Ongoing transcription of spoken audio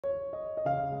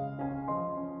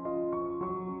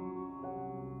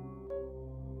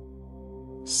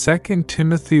2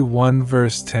 Timothy 1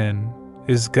 verse 10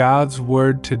 is God's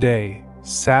Word today,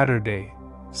 Saturday,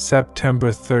 September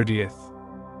 30th.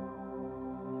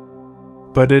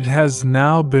 But it has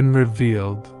now been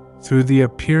revealed through the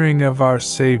appearing of our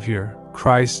Savior,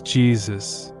 Christ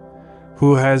Jesus,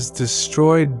 who has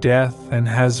destroyed death and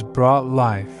has brought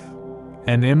life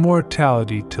and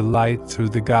immortality to light through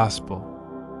the gospel.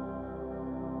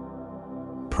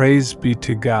 Praise be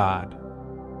to God.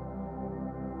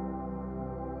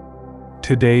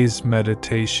 Today's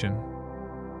meditation.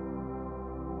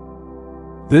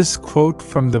 This quote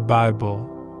from the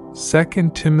Bible,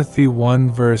 2 Timothy 1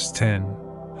 verse 10,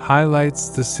 highlights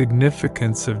the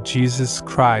significance of Jesus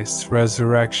Christ's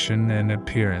resurrection and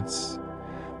appearance,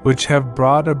 which have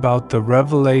brought about the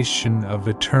revelation of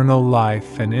eternal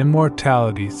life and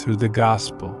immortality through the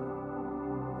gospel.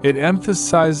 It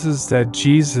emphasizes that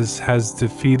Jesus has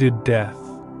defeated death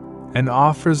and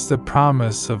offers the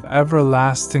promise of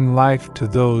everlasting life to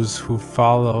those who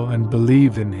follow and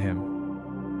believe in Him.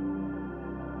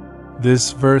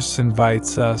 This verse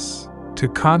invites us to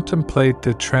contemplate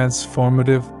the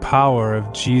transformative power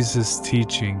of Jesus'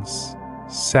 teachings,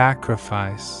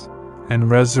 sacrifice, and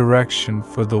resurrection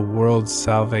for the world's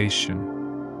salvation.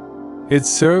 It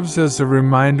serves as a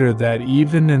reminder that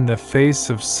even in the face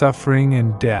of suffering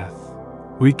and death,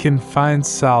 we can find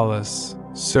solace,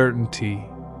 certainty,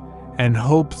 and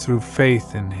hope through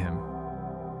faith in Him.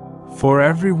 For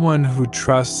everyone who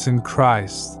trusts in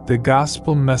Christ, the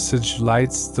gospel message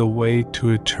lights the way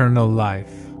to eternal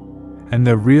life and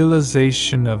the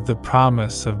realization of the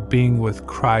promise of being with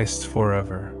Christ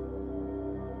forever.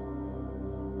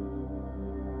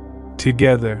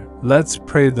 Together, let's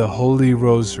pray the Holy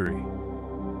Rosary.